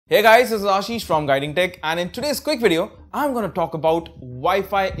Hey guys, this is Ashish from Guiding Tech, and in today's quick video, I'm going to talk about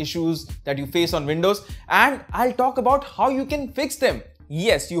Wi-Fi issues that you face on Windows, and I'll talk about how you can fix them.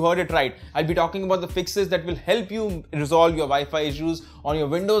 Yes, you heard it right. I'll be talking about the fixes that will help you resolve your Wi-Fi issues on your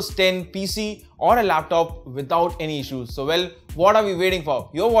Windows 10 PC or a laptop without any issues. So well, what are we waiting for?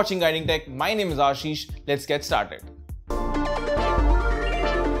 You're watching Guiding Tech. My name is Ashish. Let's get started.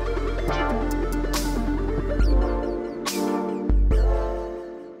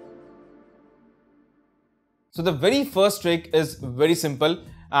 So the very first trick is very simple,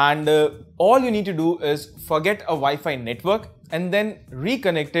 and all you need to do is forget a Wi-Fi network and then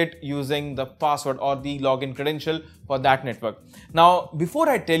reconnect it using the password or the login credential for that network. Now, before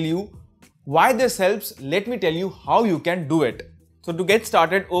I tell you why this helps, let me tell you how you can do it. So to get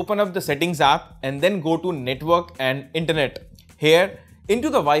started, open up the settings app and then go to network and internet. Here, into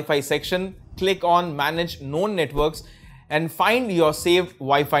the Wi-Fi section, click on manage known networks and find your saved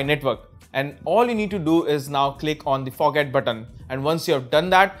Wi-Fi network. And all you need to do is now click on the forget button. And once you have done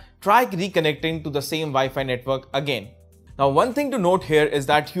that, try reconnecting to the same Wi-Fi network again. Now, one thing to note here is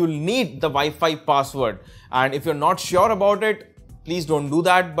that you'll need the Wi-Fi password. And if you're not sure about it, please don't do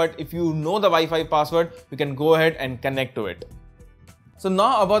that. But if you know the Wi-Fi password, you can go ahead and connect to it. So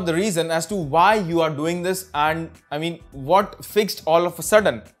now about the reason as to why you are doing this, and what fixed all of a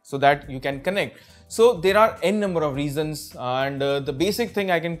sudden so that you can connect. So there are n number of reasons, and the basic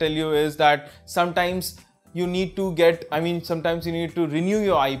thing I can tell you is that sometimes you need to sometimes you need to renew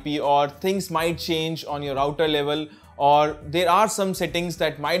your IP, or things might change on your router level, or there are some settings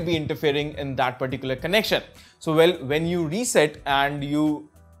that might be interfering in that particular connection. So well, when you reset and you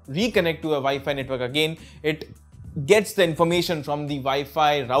reconnect to a Wi-Fi network again, it gets the information from the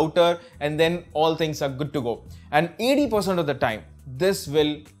Wi-Fi router, and then all things are good to go. And 80% of the time, this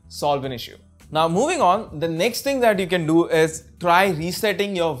will solve an issue. Now moving on, the next thing that you can do is try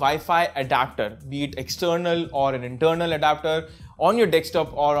resetting your Wi-Fi adapter, be it external or an internal adapter on your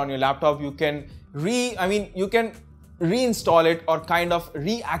desktop or on your laptop. You can reinstall it or kind of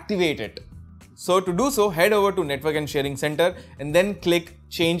reactivate it. So to do so, head over to Network and Sharing Center and then click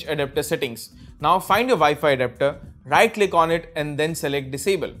Change Adapter Settings. Now find your Wi-Fi adapter, right click on it and then select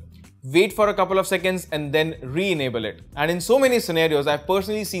Disable. Wait for a couple of seconds and then re-enable it. And in so many scenarios, I've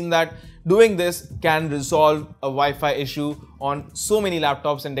personally seen that doing this can resolve a Wi-Fi issue on so many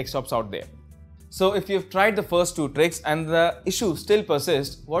laptops and desktops out there. So if you've tried the first two tricks and the issue still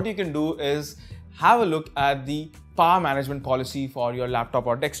persists, what you can do is have a look at the power management policy for your laptop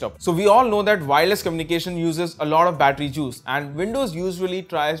or desktop. So we all know that wireless communication uses a lot of battery juice, and Windows usually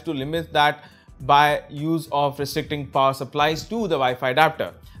tries to limit that by use of restricting power supplies to the Wi-Fi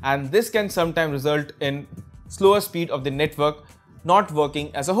adapter. And this can sometimes result in slower speed of the network not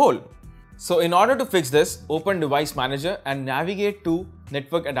working as a whole. So in order to fix this, open Device Manager and navigate to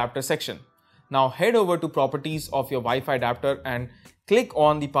Network Adapter section. Now head over to Properties of your Wi-Fi adapter and click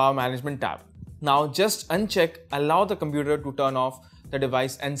on the Power Management tab. Now just uncheck Allow the computer to turn off the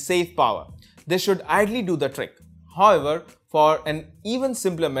device and save power. This should ideally do the trick. However, for an even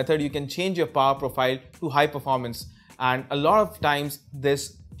simpler method, you can change your power profile to high performance, and a lot of times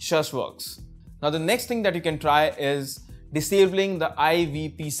this just works. Now the next thing that you can try is disabling the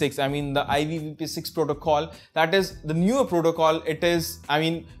IVP6, the IVP6 protocol. That is the newer protocol. It is,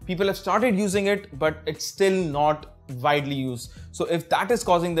 people have started using it, but it's still not widely used. So if that is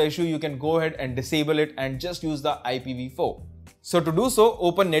causing the issue, you can go ahead and disable it and just use the IPv4. So to do so,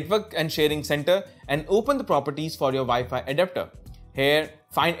 open Network and Sharing Center and open the properties for your Wi-Fi adapter. Here,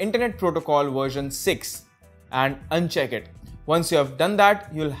 find Internet Protocol version 6 and uncheck it. Once you have done that,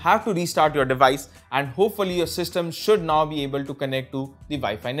 you'll have to restart your device, and hopefully your system should now be able to connect to the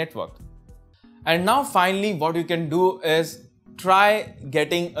Wi-Fi network. And now finally, what you can do is try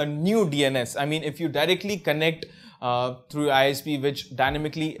getting a new DNS. If you directly connect through ISP, which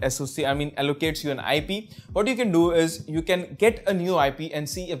dynamically allocates you an IP, what you can do is you can get a new IP and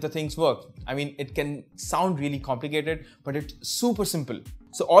see if the things work. It can sound really complicated, but it's super simple.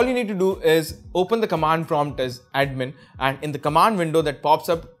 So all you need to do is open the command prompt as admin, and in the command window that pops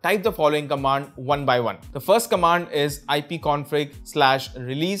up, type the following command one by one. The first command is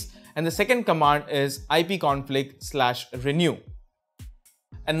ipconfig/release, and the second command is ipconfig/renew.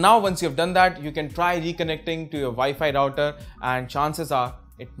 And now once you've done that, you can try reconnecting to your Wi-Fi router, and chances are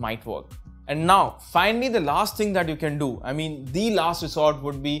it might work. And now finally, the last thing that you can do, the last resort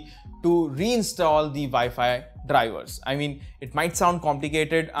would be to reinstall the Wi-Fi drivers. It might sound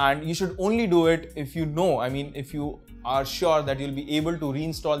complicated, and you should only do it if you know, if you are sure that you'll be able to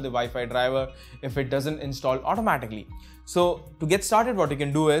reinstall the Wi-Fi driver if it doesn't install automatically. So to get started, what you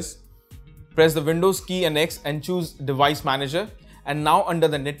can do is press the Windows key and X and choose Device Manager, And now under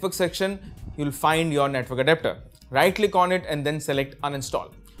the network section, you'll find your network adapter. Right click on it and then select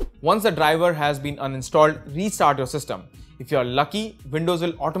uninstall. Once the driver has been uninstalled, restart your system. If you are lucky, Windows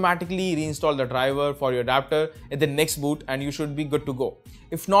will automatically reinstall the driver for your adapter at the next boot and you should be good to go.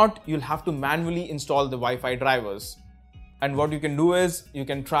 If not, you'll have to manually install the Wi-Fi drivers. And what you can do is, you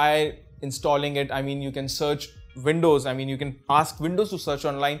can try installing it. You can search Windows. You can ask Windows to search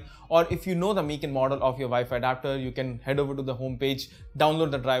online, or if you know the make and model of your Wi-Fi adapter, you can head over to the home page, download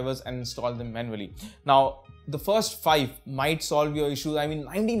the drivers and install them manually. Now, the first 5 might solve your issue.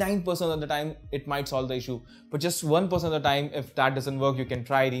 99% of the time it might solve the issue, but just 1% of the time, if that doesn't work, you can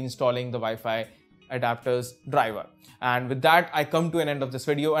try reinstalling the Wi-Fi adapter's driver. And with that, I come to an end of this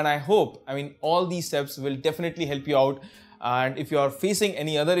video, and I hope, all these steps will definitely help you out. And if you are facing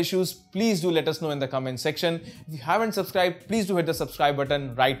any other issues, please do let us know in the comment section. If you haven't subscribed, please do hit the subscribe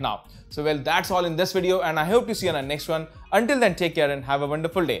button right now. So well, that's all in this video, and I hope to see you on the next one. Until then, take care and have a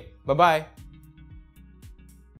wonderful day. Bye-bye.